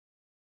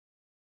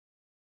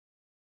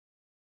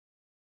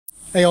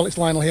Hey all, it's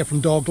Lionel here from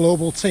Dore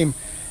Global Team.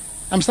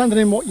 I'm standing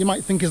in what you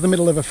might think is the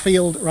middle of a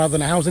field rather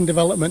than a housing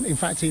development. In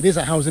fact, it is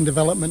a housing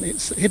development.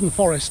 It's Hidden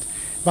Forest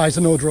by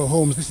Zenodro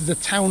Homes. This is a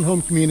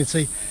townhome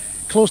community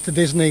close to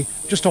Disney,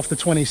 just off the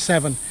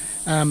 27.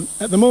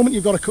 At the moment,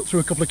 you've got to cut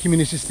through a couple of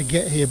communities to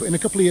get here, but in a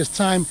couple of years'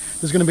 time,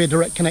 there's going to be a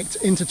direct connect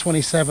into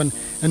 27,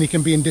 and you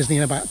can be in Disney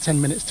in about 10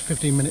 minutes to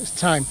 15 minutes'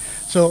 time.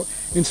 So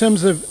in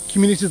terms of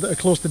communities that are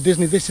close to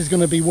Disney, this is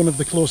going to be one of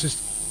the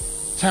closest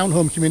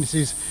townhome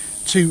communities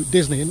to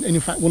Disney, and in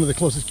fact one of the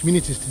closest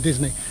communities to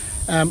Disney,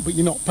 but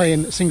you're not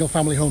paying single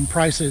family home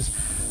prices.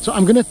 So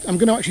I'm going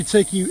to actually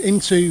take you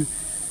into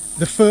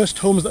the first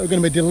homes that are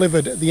going to be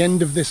delivered at the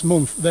end of this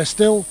month. They're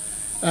still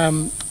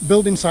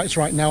building sites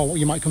right now, what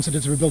you might consider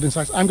to be building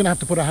sites. I'm going to have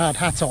to put a hard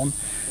hat on,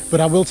 but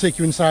I will take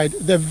you inside.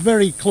 They're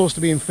very close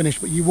to being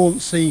finished, but you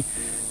won't see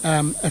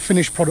a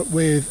finished product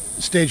with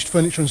staged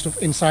furniture and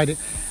stuff inside it.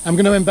 I'm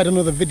going to embed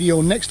another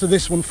video next to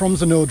this one from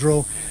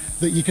Zenodro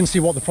that you can see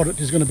what the product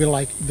is going to be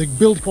like. The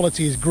build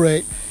quality is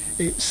great.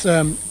 It's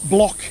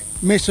block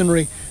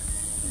masonry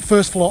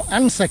first floor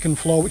and second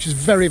floor, which is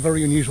very,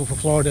 very unusual for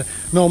Florida.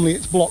 Normally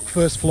it's block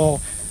first floor,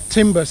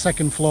 timber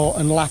second floor,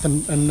 and lath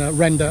and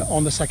render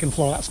on the second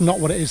floor. That's not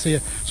what it is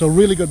here. So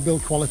really good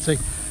build quality.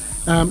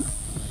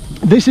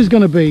 This is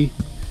going to be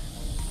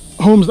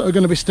homes that are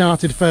going to be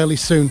started fairly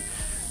soon.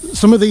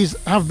 Some of these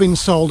have been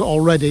sold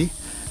already,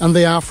 and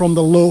they are from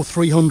the low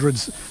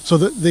 300s. So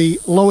that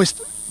the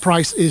lowest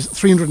price is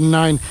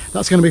 309.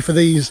 That's going to be for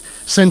these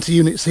centre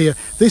units here.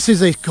 This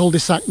is a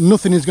cul-de-sac.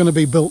 Nothing is going to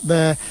be built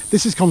there.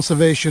 This is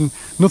conservation.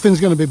 Nothing's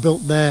going to be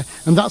built there,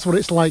 and that's what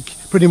it's like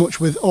pretty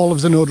much with all of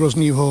Zenodro's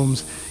new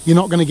homes. You're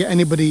not going to get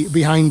anybody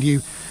behind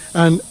you.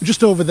 And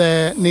just over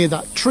there, near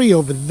that tree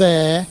over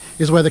there,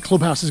 is where the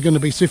clubhouse is going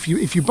to be. So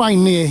if you buy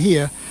near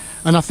here,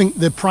 and I think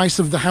the price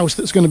of the house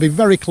that's going to be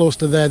very close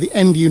to there, the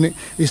end unit,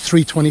 is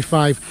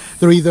 325.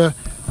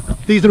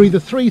 These are either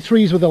 3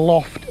 threes with a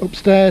loft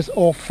upstairs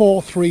or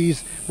 4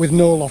 threes with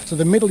no loft. So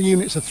the middle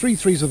units are 3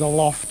 threes with a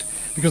loft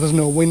because there's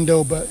no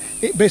window, but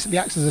it basically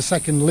acts as a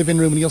second living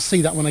room, and you'll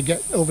see that when I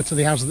get over to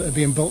the houses that are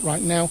being built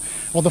right now.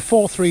 Or the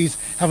 4 threes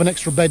have an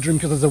extra bedroom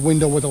because there's a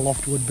window where the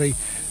loft would be.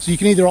 So you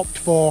can either opt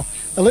for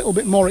a little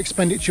bit more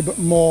expenditure but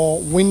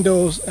more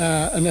windows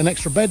and an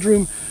extra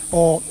bedroom,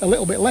 or a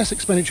little bit less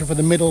expenditure for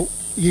the middle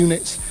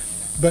units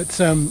but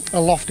a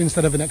loft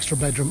instead of an extra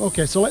bedroom.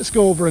 Okay, so let's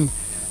go over and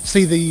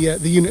see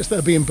the units that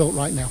are being built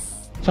right now.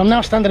 So I'm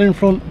now standing in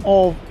front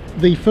of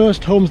the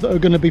first homes that are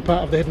going to be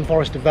part of the Hidden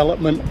Forest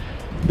development.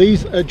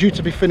 These are due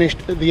to be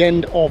finished at the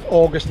end of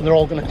August, and they're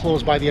all going to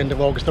close by the end of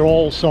August. They're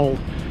all sold.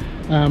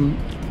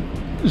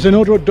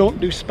 Zenodro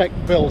don't do spec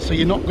builds, so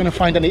you're not going to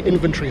find any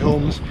inventory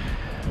homes.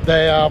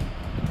 They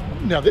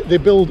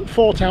build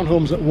 4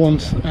 townhomes at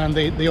once, and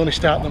they only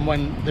start them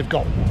when they've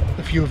got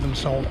a few of them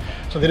sold.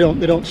 So they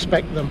don't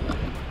spec them.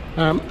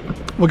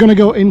 We're going to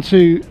go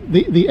into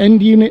the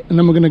end unit, and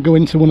then we're going to go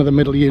into one of the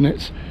middle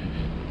units.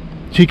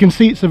 So you can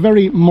see it's a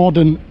very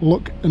modern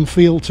look and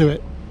feel to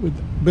it, with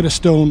a bit of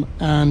stone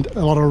and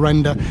a lot of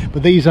render.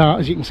 But these are,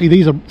 as you can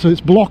see, so it's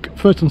block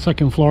first and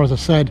second floor, as I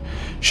said,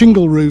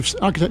 shingle roofs,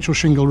 architectural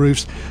shingle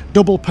roofs,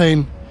 double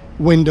pane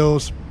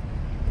windows.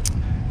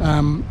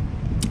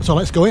 So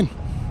let's go in.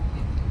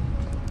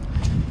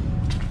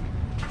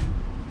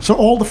 So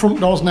all the front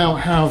doors now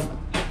have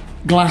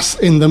glass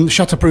in them,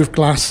 shatterproof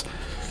glass.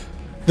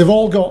 They've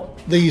all got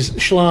these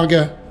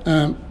Schlager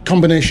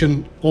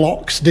combination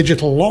locks,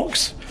 digital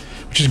locks,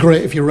 which is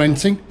great if you're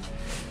renting.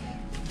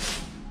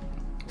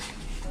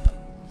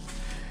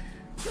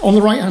 On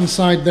the right hand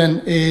side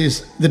then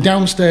is the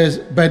downstairs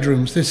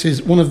bedrooms. This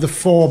is one of the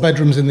 4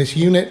 bedrooms in this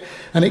unit,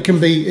 and it can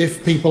be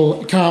if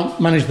people can't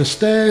manage the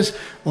stairs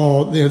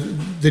or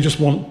they just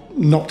want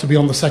not to be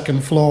on the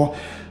second floor.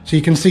 So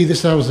you can see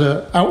this has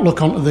an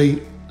outlook onto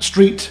the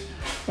street,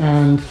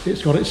 and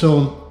it's got its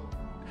own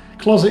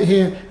closet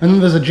here, and then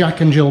there's a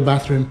Jack and Jill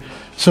bathroom.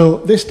 So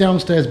this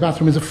downstairs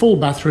bathroom is a full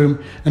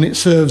bathroom, and it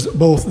serves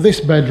both this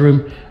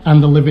bedroom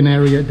and the living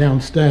area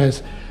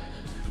downstairs.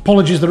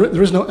 Apologies,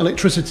 there is no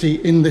electricity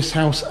in this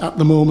house at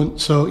the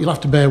moment, so you'll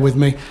have to bear with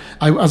me.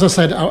 As I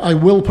said, I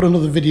will put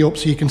another video up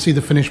so you can see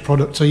the finished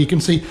product. So you can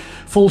see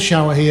full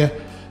shower here.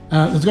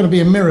 There's going to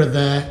be a mirror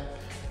there,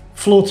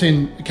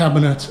 floating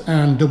cabinet,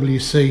 and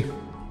WC.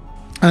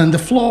 And the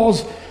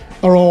floors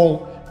are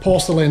all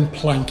porcelain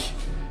plank.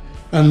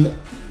 And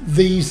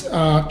these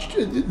are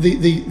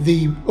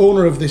the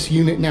owner of this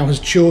unit now has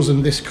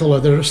chosen this color.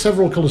 There are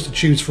several colors to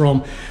choose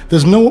from.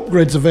 There's no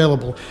upgrades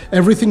available.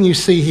 Everything you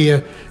see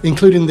here,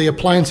 including the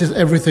appliances,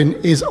 everything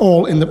is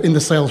all in the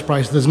sales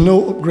price. There's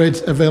no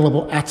upgrades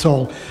available at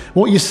all.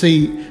 What you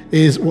see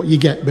is what you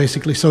get,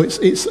 basically. So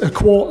it's a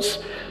quartz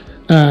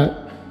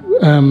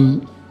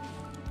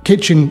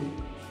kitchen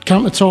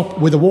countertop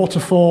with a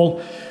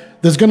waterfall.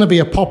 There's going to be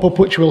a pop-up,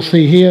 which we'll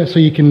see here, so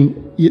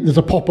there's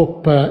a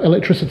pop-up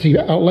electricity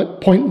outlet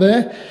point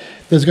there.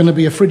 There's going to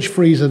be a fridge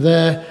freezer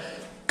there,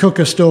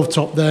 cooker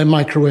stovetop there,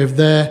 microwave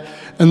there.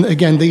 And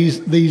again,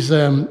 these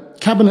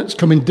cabinets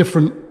come in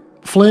different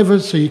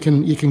flavors, so you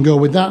can go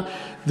with that.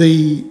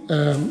 The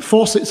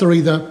faucets are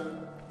either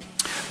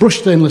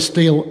brushed stainless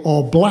steel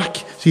or black,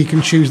 so you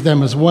can choose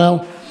them as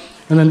well.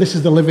 And then this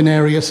is the living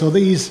area. So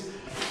there's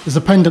a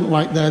pendant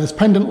light there. There's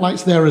pendant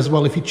lights there as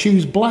well. If you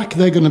choose black,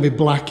 they're going to be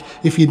black.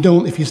 If you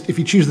don't, if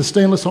you choose the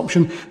stainless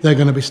option, they're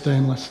going to be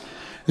stainless.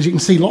 As you can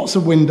see, lots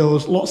of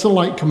windows, lots of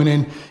light coming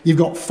in. You've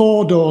got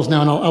 4 doors now,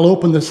 and I'll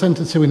open the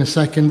centre 2 in a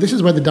second. This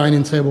is where the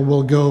dining table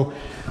will go.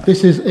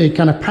 This is a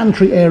kind of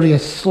pantry area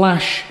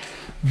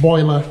 /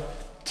 boiler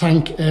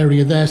tank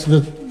area there.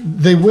 So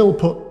they will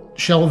put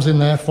shelves in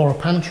there for a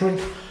pantry.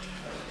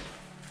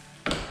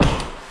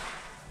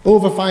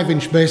 Over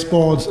 5-inch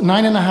baseboards,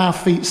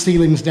 9.5 feet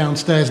ceilings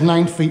downstairs,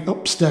 9 feet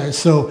upstairs.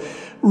 So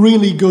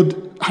really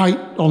good height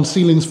on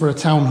ceilings for a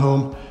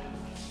townhome.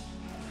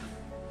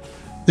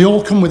 They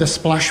all come with a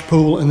splash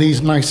pool and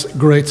these nice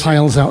grey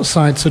tiles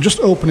outside. So just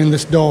opening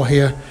this door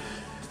here,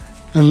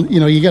 and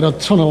you get a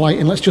ton of light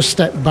in. Let's just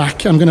step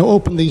back. I'm going to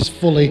open these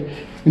fully,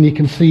 and you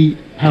can see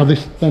how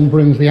this then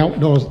brings the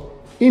outdoors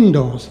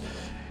indoors.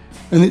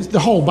 And the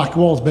whole back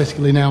wall's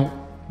basically now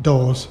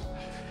doors.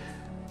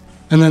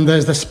 And then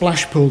there's the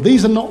splash pool.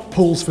 These are not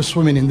pools for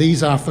swimming in.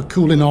 These are for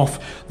cooling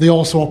off. They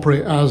also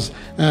operate as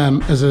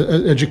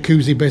a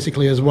jacuzzi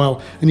basically as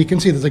well. And you can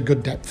see there's a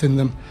good depth in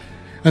them.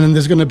 And then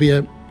there's going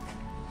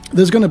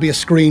to be a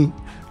screen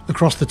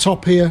across the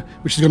top here,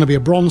 which is going to be a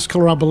bronze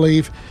colour, I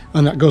believe,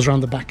 and that goes around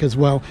the back as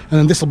well. And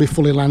then this will be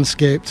fully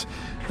landscaped.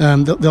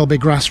 There'll be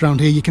grass around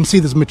here. You can see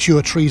there's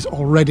mature trees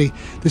already.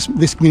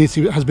 This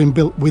community has been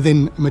built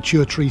within a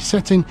mature tree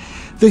setting.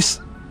 This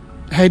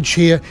hedge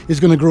here is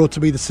going to grow to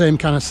be the same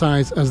kind of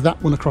size as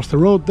that one across the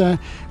road there,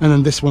 and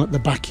then this one at the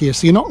back here.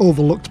 So you're not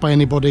overlooked by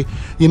anybody.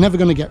 You're never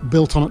going to get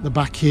built on at the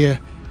back here.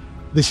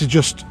 This is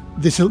just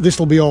this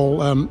will be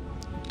all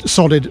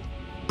sodded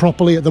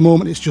properly. At the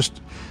moment it's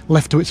just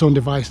left to its own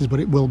devices,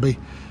 but it will be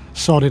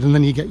sodded, and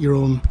then you get your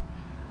own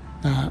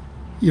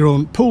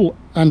pool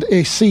and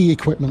AC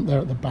equipment there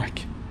at the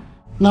back.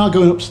 Now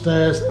going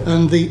upstairs,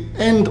 and the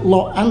end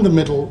lot and the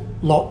middle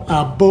lot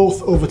are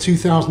both over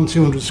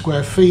 2,200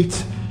 square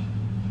feet,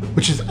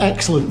 which is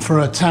excellent for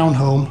a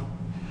townhome.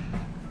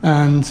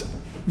 And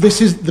this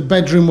is the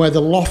bedroom where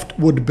the loft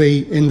would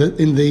be in the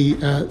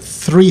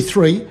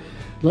 3-3.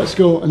 Let's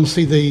go and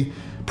see the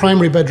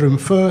primary bedroom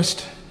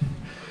first.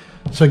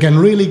 So again,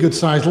 really good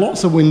size,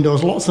 lots of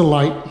windows, lots of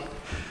light.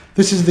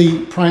 This is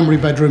the primary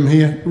bedroom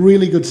here,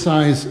 really good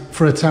size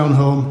for a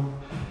townhome.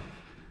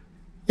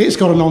 It's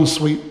got an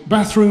ensuite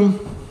bathroom,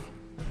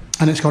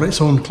 and it's got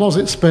its own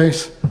closet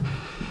space.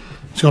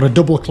 It's got a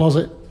double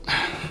closet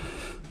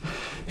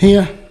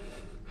here.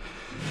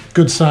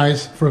 Good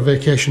size for a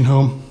vacation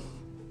home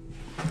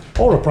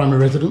or a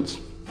primary residence.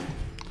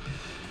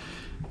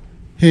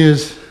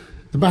 Here's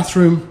the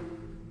bathroom.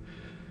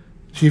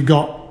 So you've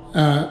got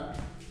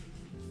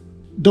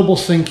double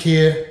sink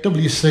here,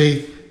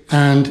 WC,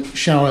 and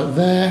shower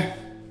there.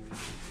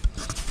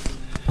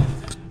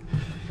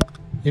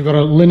 You've got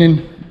a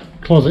linen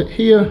closet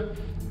here.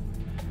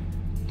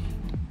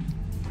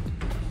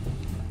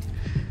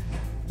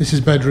 This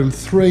is bedroom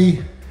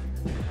 3.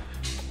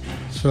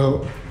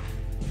 So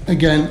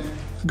again,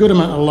 good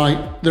amount of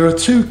light. There are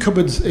 2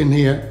 cupboards in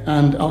here,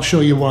 and I'll show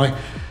you why.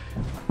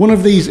 One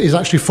of these is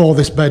actually for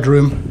this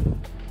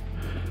bedroom,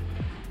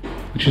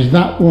 which is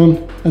that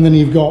one, and then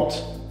you've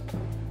got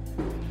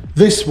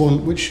this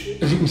one, which,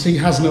 as you can see,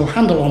 has no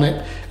handle on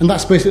it, and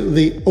that's basically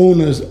the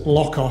owner's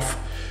lock-off.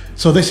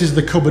 So this is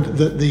the cupboard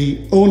that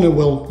the owner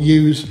will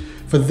use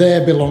for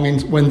their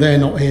belongings when they're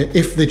not here,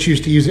 if they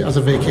choose to use it as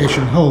a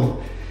vacation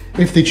home.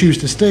 If they choose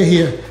to stay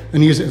here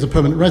and use it as a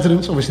permanent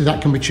residence, obviously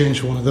that can be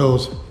changed for one of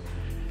those.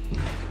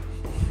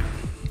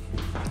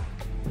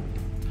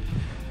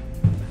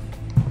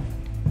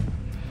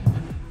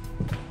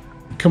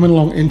 Coming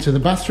along into the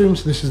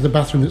bathrooms, this is the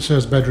bathroom that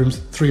serves bedrooms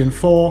 3 and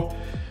 4.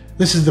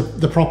 This is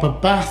the proper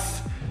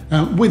bath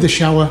with a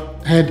shower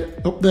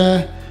head up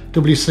there,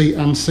 WC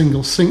and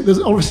single sink.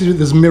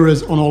 There's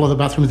mirrors on all of the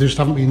bathrooms, they just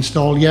haven't been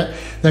installed yet.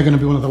 They're going to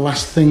be one of the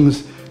last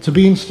things to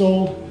be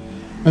installed.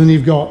 And then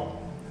you've got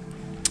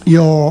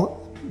your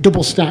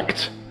double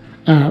stacked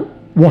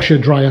washer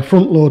dryer,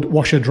 front load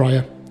washer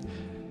dryer.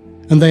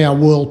 And they are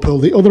Whirlpool.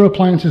 The other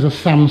appliances are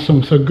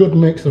Samsung, so good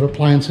mix of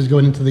appliances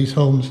going into these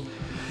homes.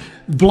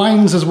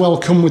 Blinds as well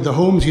come with the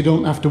homes. You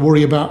don't have to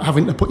worry about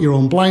having to put your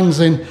own blinds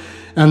in.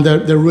 And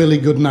they're really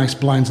good, nice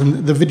blinds,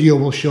 and the video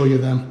will show you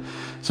them.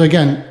 So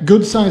again,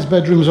 good sized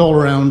bedrooms all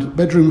around.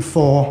 Bedroom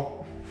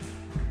 4,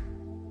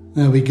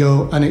 there we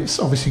go, and it's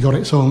obviously got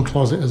its own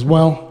closet as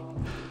well.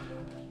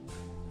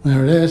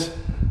 There it is.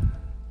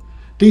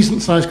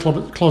 Decent sized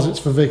closets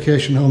for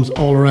vacation homes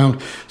all around.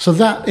 So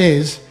that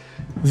is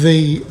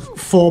the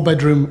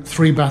 4-bedroom,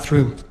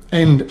 3-bathroom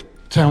end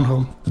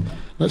townhome.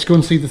 Let's go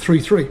and see the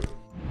 3-3.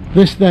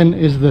 This then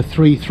is the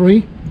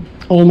 3-3.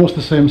 Almost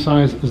the same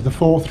size as the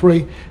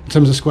 4-3 in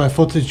terms of square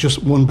footage,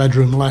 just 1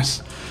 bedroom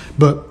less.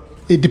 But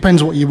it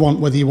depends what you want,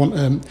 whether you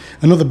want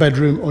another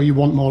bedroom or you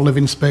want more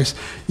living space.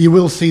 You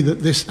will see that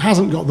this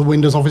hasn't got the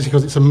windows, obviously,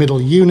 because it's a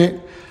middle unit.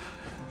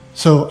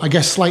 So I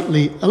guess a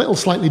little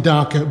slightly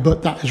darker,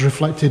 but that is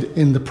reflected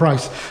in the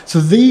price. So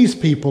these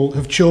people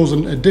have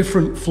chosen a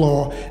different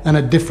floor and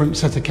a different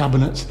set of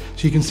cabinets.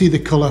 So you can see the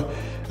colour,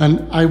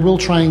 and I will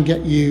try and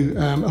get you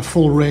a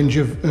full range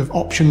of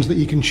options that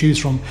you can choose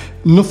from.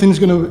 Nothing's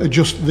going to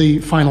adjust the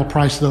final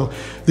price though.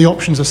 The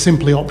options are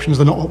simply options,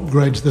 they're not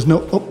upgrades. There's no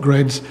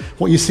upgrades.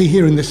 What you see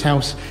here in this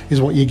house is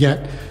what you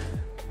get.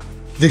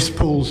 This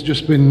pool's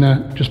just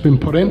been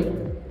put in.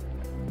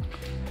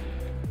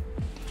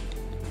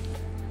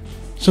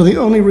 So the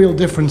only real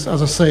difference,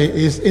 as I say,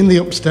 is in the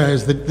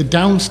upstairs. The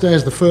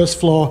downstairs, the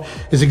first floor,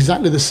 is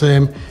exactly the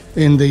same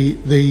in the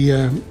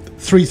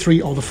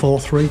 3-3 or the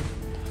 4-3.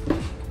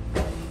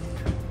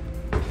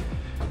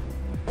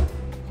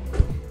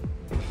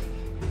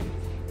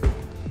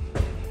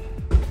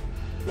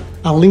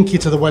 I'll link you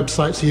to the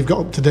website so you've got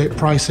up-to-date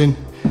pricing,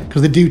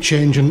 because they do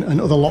change and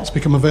other lots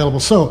become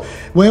available. So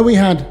where we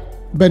had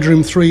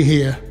bedroom 3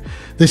 here,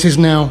 this is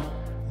now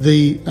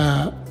the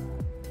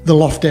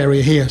loft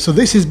area here. So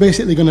this is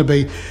basically going to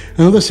be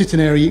another sitting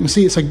area. You can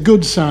see it's a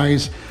good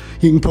size.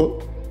 You can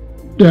put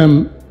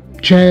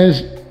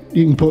chairs,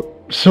 you can put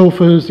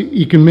sofas,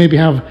 you can maybe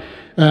have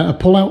a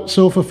pull-out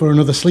sofa for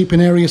another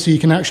sleeping area, so you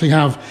can actually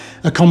have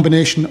a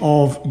combination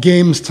of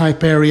games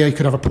type area. You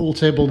could have a pool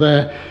table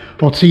there,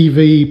 or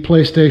TV,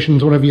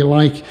 PlayStations, whatever you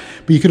like,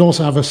 but you could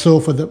also have a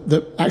sofa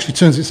that actually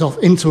turns itself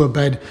into a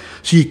bed.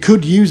 So you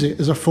could use it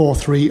as a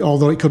 4-3,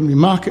 although it couldn't be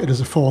marketed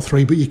as a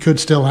 4-3, but you could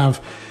still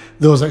have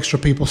those extra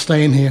people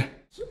staying here.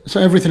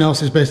 So everything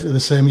else is basically the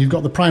same. You've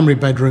got the primary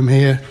bedroom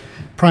here,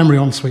 primary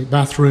ensuite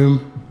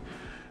bathroom,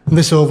 and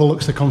this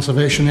overlooks the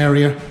conservation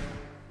area.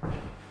 And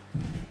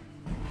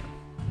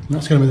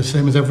that's going to be the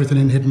same as everything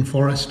in Hidden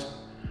Forest.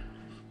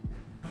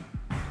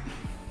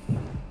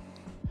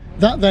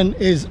 That then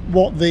is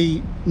what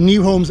the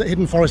new homes at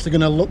Hidden Forest are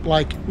going to look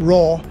like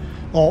raw,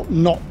 or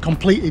not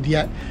completed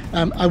yet.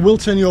 I will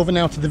turn you over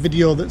now to the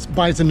video that's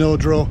by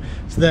Zenodro.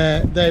 So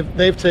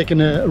they've taken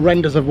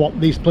renders of what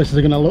these places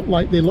are going to look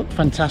like. They look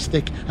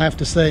fantastic, I have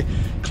to say.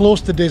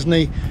 Close to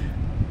Disney.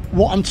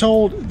 What I'm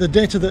told, the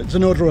data that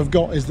Zenodro have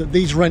got is that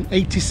these rent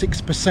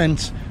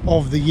 86%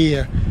 of the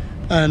year.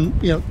 And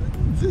you know,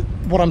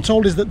 what I'm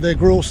told is that they're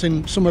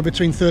grossing somewhere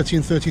between $30,000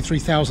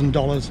 and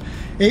 $33,000.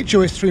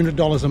 HO is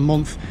 $300 a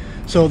month.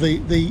 So the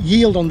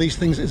yield on these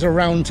things is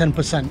around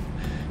 10%.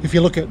 If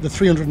you look at the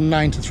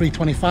 309 to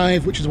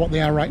 325, which is what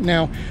they are right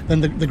now, then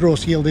the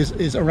gross yield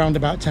is around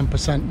about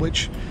 10%,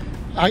 which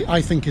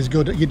I think is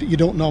good. You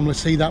don't normally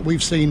see that.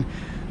 We've seen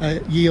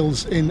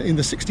yields in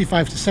the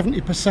 65 to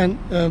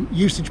 70%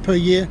 usage per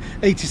year.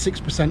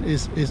 86%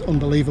 is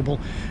unbelievable.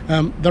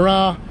 There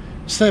are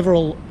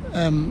several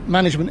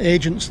management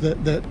agents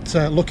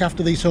that look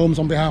after these homes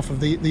on behalf of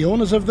the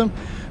owners of them,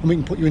 and we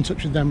can put you in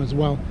touch with them as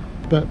well.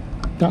 But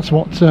that's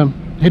what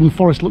Hidden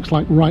Forest looks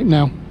like right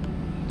now.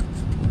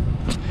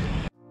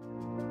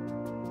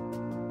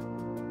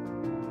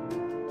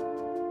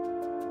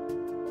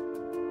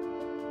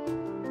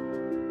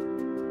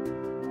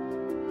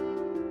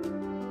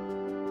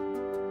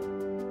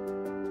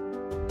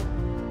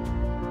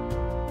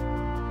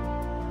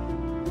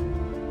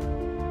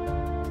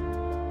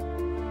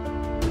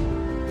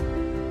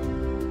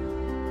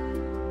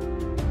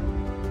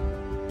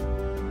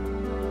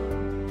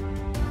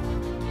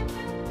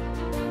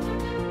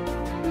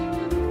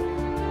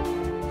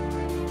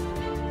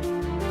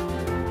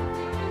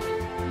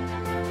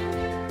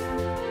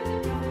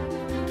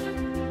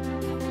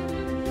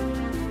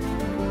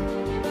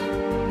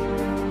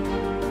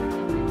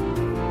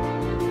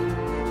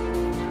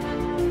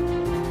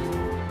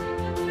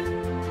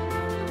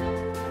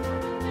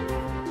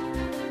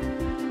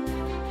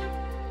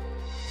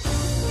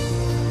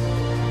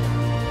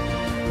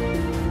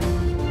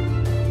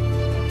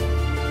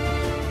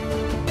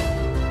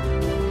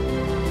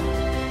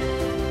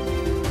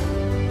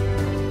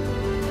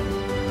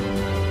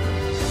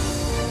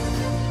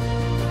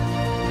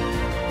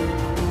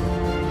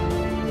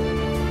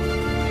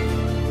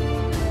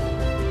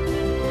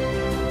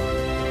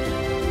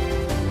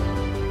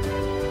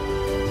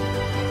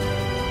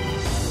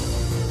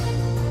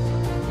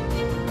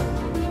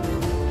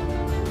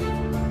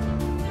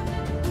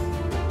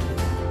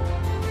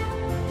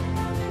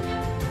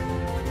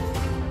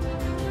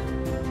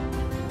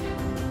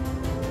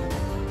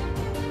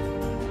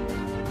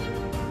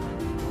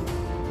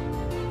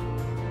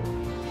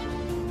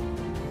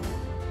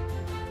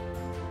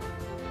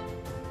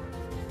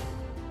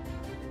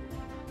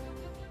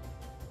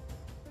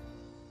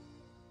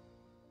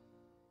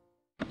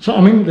 So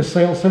I'm in the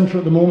sales centre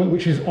at the moment,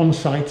 which is on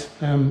site,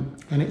 and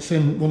it's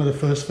in one of the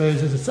first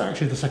phases. It's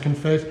actually the second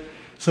phase.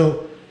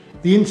 So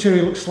the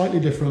interior looks slightly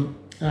different,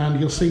 and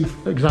you'll see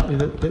exactly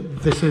that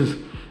this is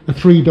a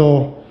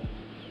 3-door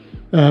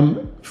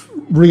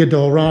rear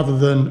door rather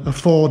than a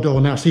 4-door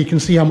now. So you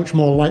can see how much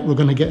more light we're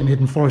going to get in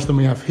Hidden Forest than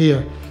we have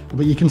here.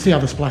 But you can see how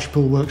the splash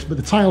pool works. But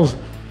the tiles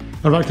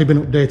have actually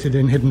been updated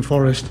in Hidden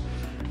Forest,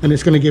 and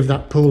it's going to give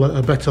that pool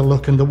a better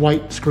look. And the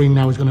white screen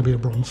now is going to be a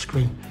bronze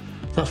screen.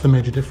 That's the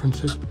major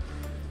differences.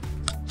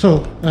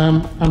 So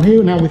I'm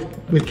here now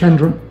with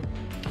Kendra,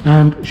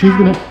 And she's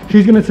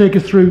gonna take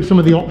us through some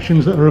of the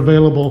options that are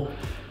available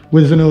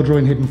with Zenodro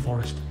in Hidden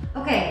Forest.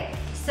 Okay,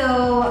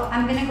 so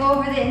I'm gonna go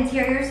over the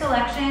interior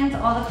selections.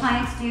 All the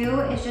clients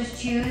do is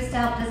just choose to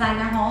help design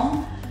their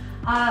home.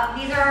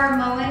 These are our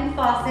Moen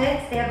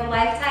faucets. They have a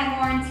lifetime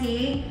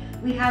warranty.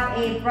 We have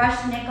a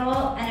brushed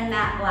nickel and a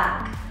matte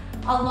black.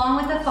 Along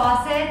with the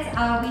faucets,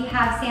 we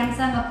have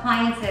Samsung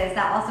appliances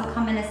that also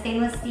come in a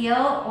stainless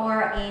steel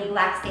or a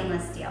black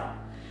stainless steel.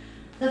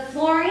 The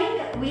flooring,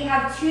 we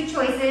have two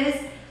choices.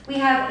 We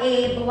have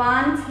a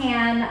blonde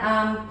tan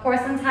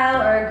porcelain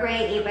tile or a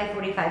gray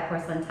 8x45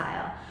 porcelain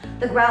tile.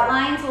 The grout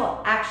lines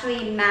will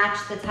actually match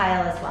the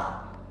tile as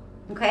well.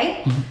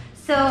 Okay?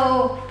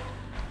 So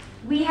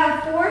we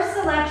have 4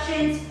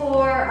 selections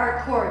for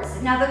our quartz.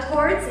 Now the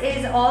quartz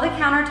is all the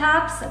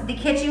countertops. The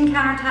kitchen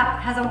countertop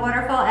has a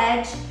waterfall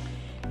edge.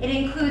 It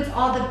includes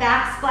all the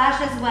backsplash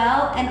as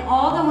well, and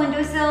all the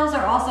windowsills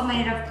are also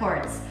made of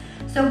quartz.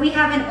 So we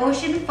have an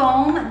ocean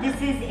foam. This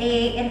is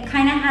it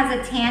kind of has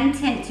a tan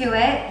tint to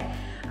it.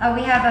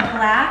 We have a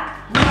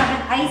black. We have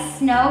an ice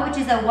snow, which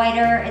is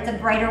it's a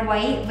brighter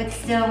white with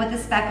the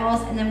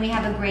speckles, and then we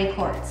have a gray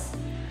quartz.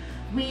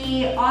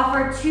 We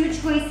offer 2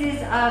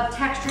 choices of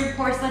textured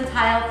porcelain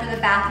tile for the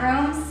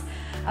bathrooms.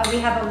 We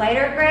have a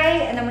lighter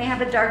gray, and then we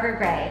have a darker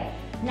gray.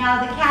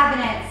 Now the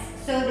cabinets.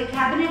 So the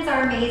cabinets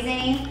are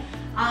amazing.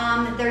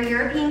 They're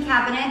European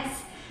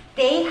cabinets.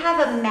 They have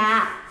a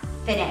matte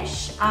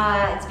finish.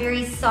 It's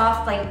very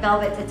soft, like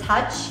velvet to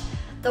touch.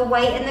 The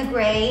white and the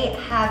gray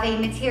have a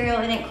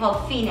material in it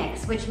called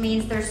Phoenix, which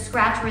means they're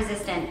scratch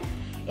resistant.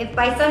 If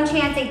by some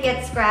chance it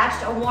gets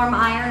scratched, a warm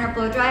iron or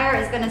blow dryer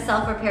is going to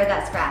self-repair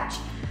that scratch.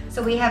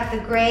 So we have the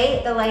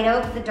gray, the light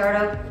oak, the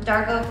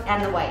dark oak,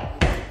 and the white.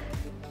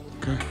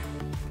 Okay.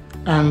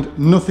 And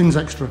nothing's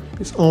extra.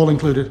 It's all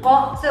included. So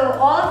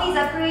all of these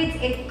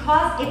upgrades, it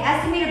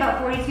estimated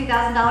about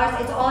 $42,000.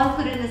 It's all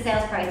included in the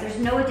sales price. There's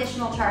no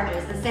additional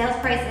charges. The sales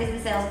price is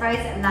the sales price,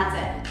 and that's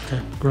it.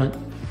 Okay, great.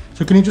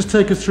 So can you just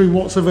take us through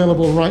what's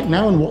available right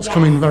now and what's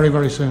coming very,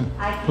 very soon,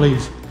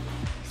 please?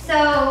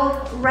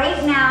 So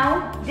right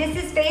now, this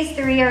is phase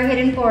 3 or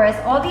Hidden Forest.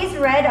 All these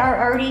red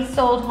are already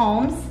sold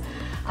homes.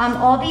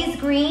 All these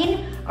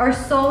green are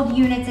sold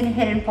units in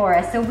Hidden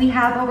Forest. So we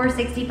have over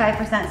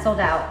 65% sold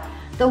out.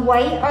 The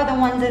white are the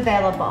ones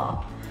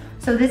available.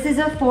 So this is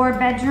a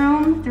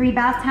 4-bedroom,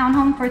 3-bath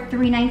townhome for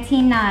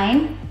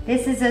 $319,900.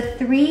 This is a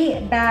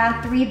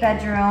 3-bath,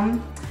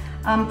 3-bedroom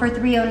for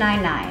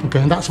 $309,900.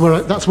 Okay, and that's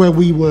where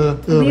we were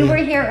earlier. We were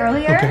here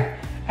earlier. Okay.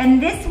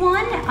 And this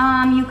one,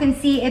 you can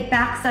see it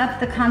backs up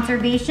the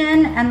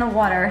conservation and the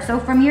water. So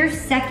from your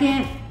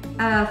second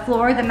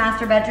floor, the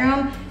master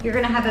bedroom, you're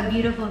gonna have a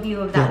beautiful view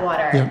of that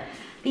water. Yeah.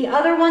 The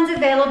other ones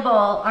available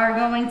are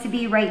going to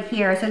be right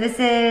here. So this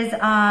is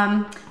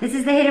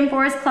the Hidden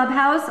Forest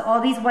Clubhouse.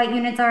 All these white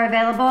units are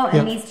available,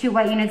 and these 2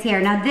 white units here.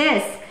 Now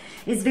this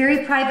is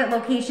very private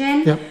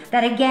location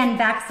that again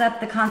backs up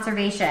the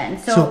conservation.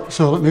 So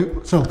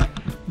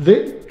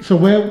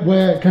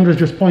where Kendra's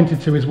just pointed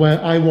to is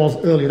where I was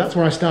earlier. That's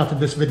where I started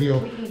this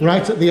video.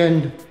 Right at the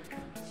end.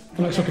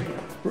 It's okay.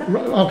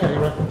 Okay,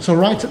 right. So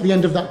right at the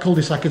end of that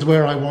cul-de-sac is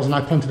where I was, and I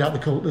pointed out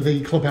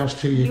the clubhouse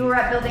to you. You were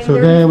at building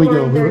 34 there we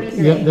go.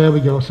 Yeah, there we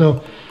go.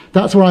 So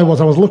that's where I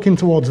was. I was looking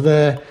towards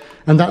there,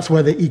 and that's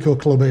where the Eco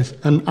Club is.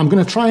 And I'm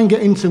going to try and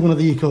get into one of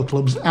the Eco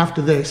Clubs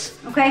after this.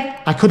 Okay.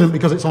 I couldn't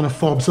because it's on a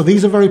fob. So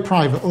these are very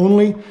private.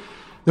 Only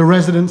the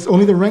residents,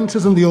 only the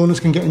renters and the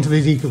owners can get into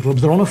these Eco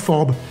Clubs. They're on a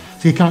fob,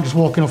 so you can't just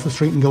walk in off the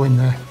street and go in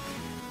there.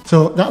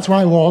 So that's where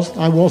I was.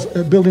 I was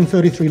at building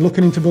 33,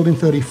 looking into building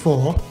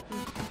 34.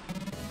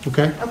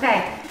 Okay.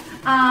 Okay.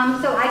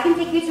 So I can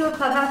take you to a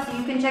clubhouse so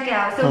you can check it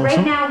out. So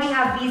right now we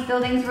have these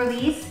buildings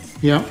released.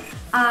 Yeah.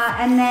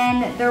 And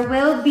then there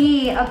will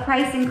be a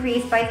price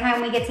increase by the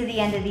time we get to the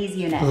end of these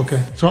units.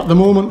 Okay. So at the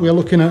moment we're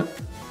looking at.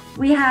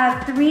 We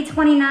have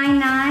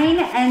 $329,900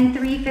 and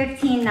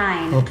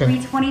 $315,900. Okay.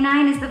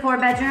 $329,000 is the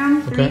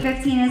 4-bedroom. Okay.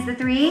 $315,000 is the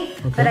 3.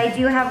 Okay. But I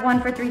do have one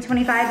for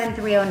 $325,000 and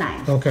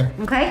 $309,000. Okay.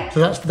 Okay. So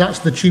that's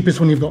the cheapest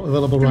one you've got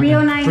available right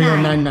now.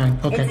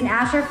 $309,900. Okay. It's an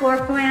Asher floor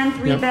plan,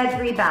 3-bed,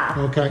 3-bath.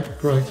 Okay.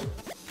 Great.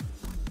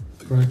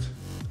 Great.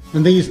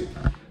 And these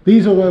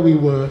are where we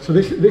were. So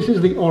this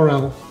is the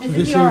RL. This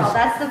is the RL.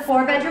 That's the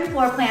 4-bedroom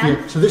floor plan.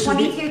 Yeah. So this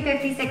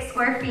 2256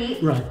 square feet.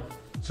 Right.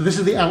 So this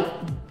is the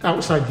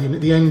outside unit,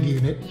 the end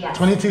unit. Yes.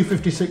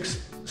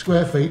 2256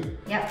 square feet,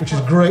 which is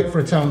great for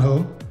a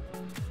townhome.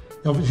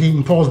 Obviously, you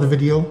can pause the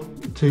video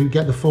to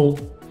get the full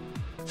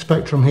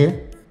spectrum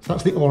here. So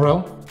that's the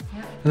RL.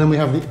 And then we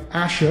have the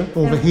Asher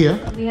over here.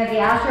 We have the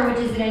Asher, which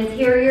is an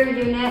interior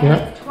unit,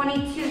 and it's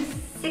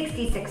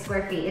 2266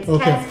 square feet. It's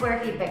 10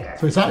 square feet bigger.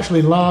 So it's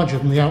actually larger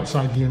than the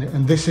outside unit.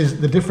 And this is,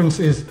 the difference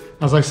is,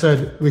 as I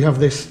said, we have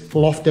this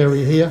loft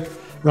area here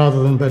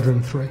rather than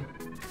bedroom 3.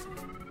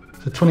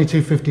 So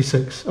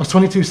 2256, or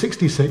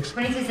 2266.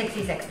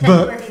 2266, 10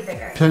 square feet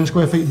bigger. 10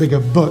 square feet bigger,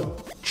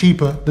 but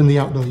cheaper than the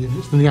outdoor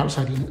units, than the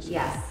outside units.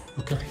 Yes.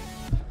 Okay.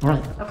 All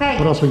right. Okay.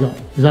 What else we got?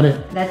 Is that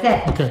it? That's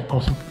it. Okay,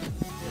 awesome.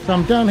 So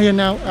I'm down here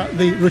now at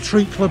the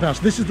Retreat Clubhouse.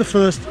 This is the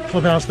first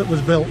clubhouse that was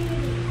built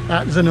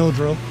at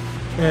Zenodro.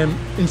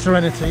 in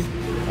Serenity,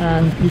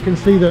 and you can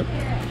see that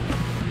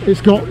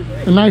it's got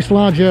a nice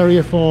large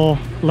area for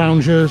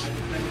loungers,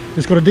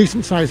 it's got a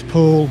decent sized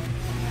pool,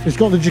 it's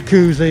got the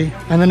jacuzzi,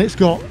 and then it's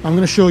got, I'm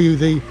going to show you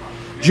the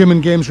gym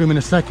and games room in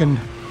a second.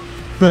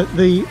 But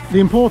the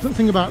important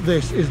thing about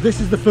this is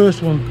the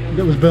first one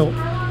that was built.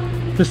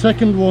 The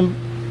second one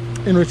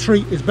in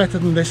Retreat is better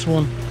than this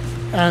one,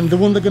 and the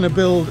one they're going to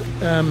build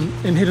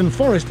in Hidden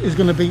Forest is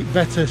going to be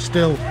better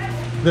still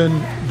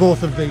than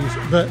both of these.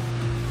 But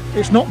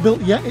it's not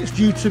built yet, it's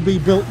due to be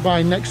built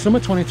by next summer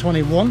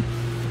 2021,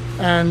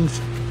 and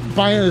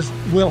buyers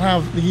will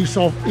have the use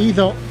of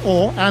either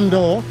or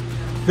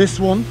this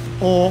one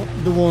or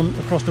the one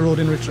across the road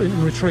in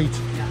Retreat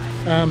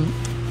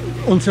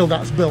until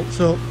that's built.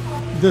 So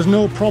there's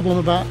no problem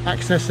about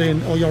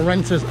accessing, or your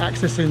renters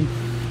accessing,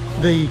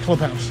 the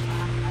clubhouse.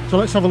 So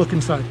let's have a look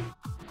inside.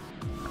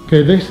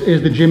 Okay, this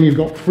is the gym. You've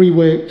got free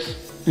weights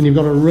and you've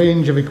got a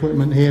range of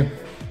equipment here.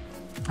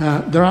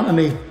 There aren't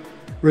any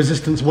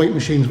resistance weight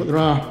machines, but there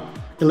are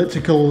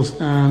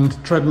ellipticals and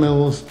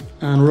treadmills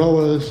and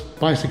rowers,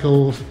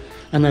 bicycles,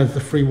 and there's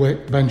the free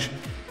weight bench.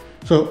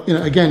 So, you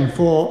know, again,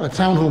 for a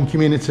townhome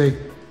community,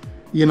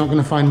 you're not going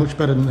to find much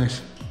better than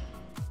this.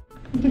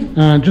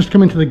 Just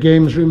come into the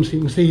games room so you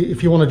can see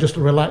if you want to just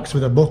relax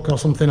with a book or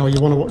something, or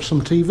you want to watch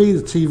some TV,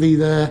 the TV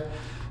there.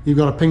 You've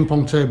got a ping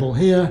pong table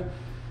here,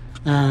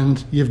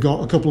 and you've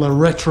got a couple of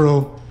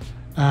retro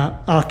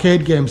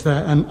arcade games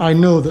there. And I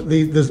know that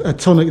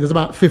there's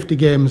about 50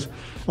 games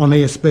on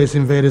here, Space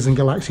Invaders and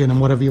Galaxian,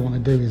 and whatever you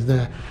want to do is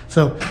there.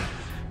 So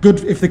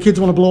good if the kids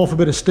want to blow off a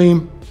bit of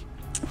steam,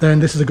 then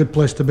this is a good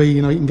place to be.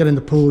 You know, you can get in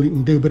the pool, you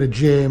can do a bit of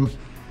gym,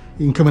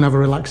 you can come and have a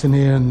relax in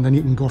here, and then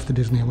you can go off to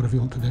Disney or whatever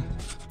you want to do.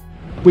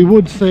 We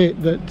would say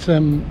that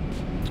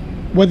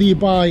whether you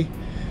buy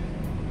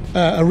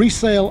a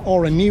resale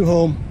or a new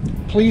home,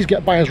 please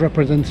get buyer's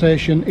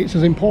representation. It's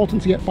as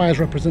important to get buyer's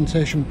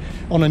representation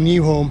on a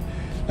new home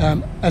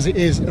as it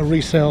is a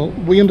resale.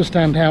 We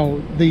understand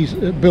how these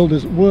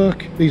builders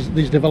work,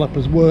 these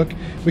developers work.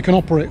 We can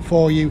operate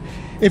for you.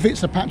 If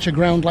it's a patch of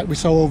ground like we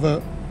saw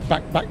over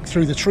back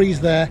through the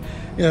trees there,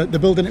 they're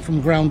building it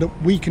from ground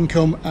up. We can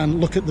come and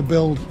look at the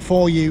build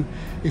for you.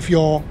 If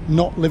you're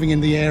not living in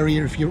the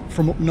area, if you're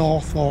from up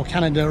north or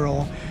Canada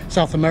or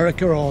South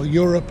America or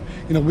Europe,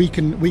 you know, we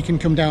can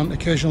come down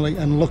occasionally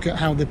and look at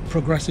how the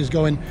progress is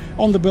going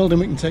on the building.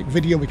 We can take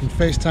video, we can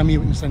FaceTime you,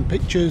 we can send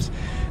pictures,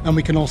 and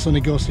we can also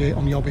negotiate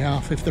on your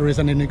behalf if there is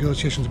any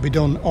negotiations to be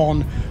done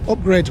on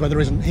upgrades where there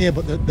isn't here,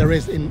 but there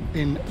is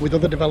in with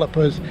other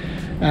developers,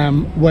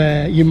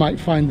 where you might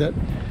find that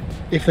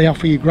if they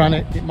offer you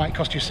granite, it might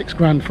cost you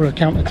 £6 for a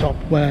countertop,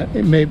 where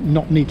it may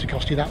not need to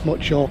cost you that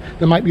much, or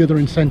there might be other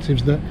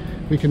incentives that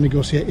we can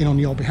negotiate in on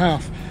your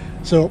behalf.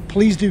 So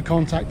please do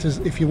contact us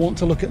if you want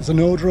to look at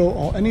Zenodro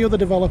or any other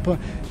developer.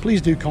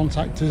 Please do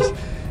contact us.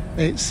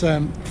 It's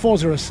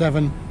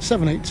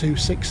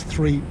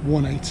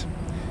 407-782-6318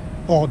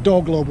 or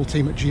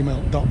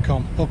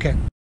doreglobalteam@gmail.com. Okay,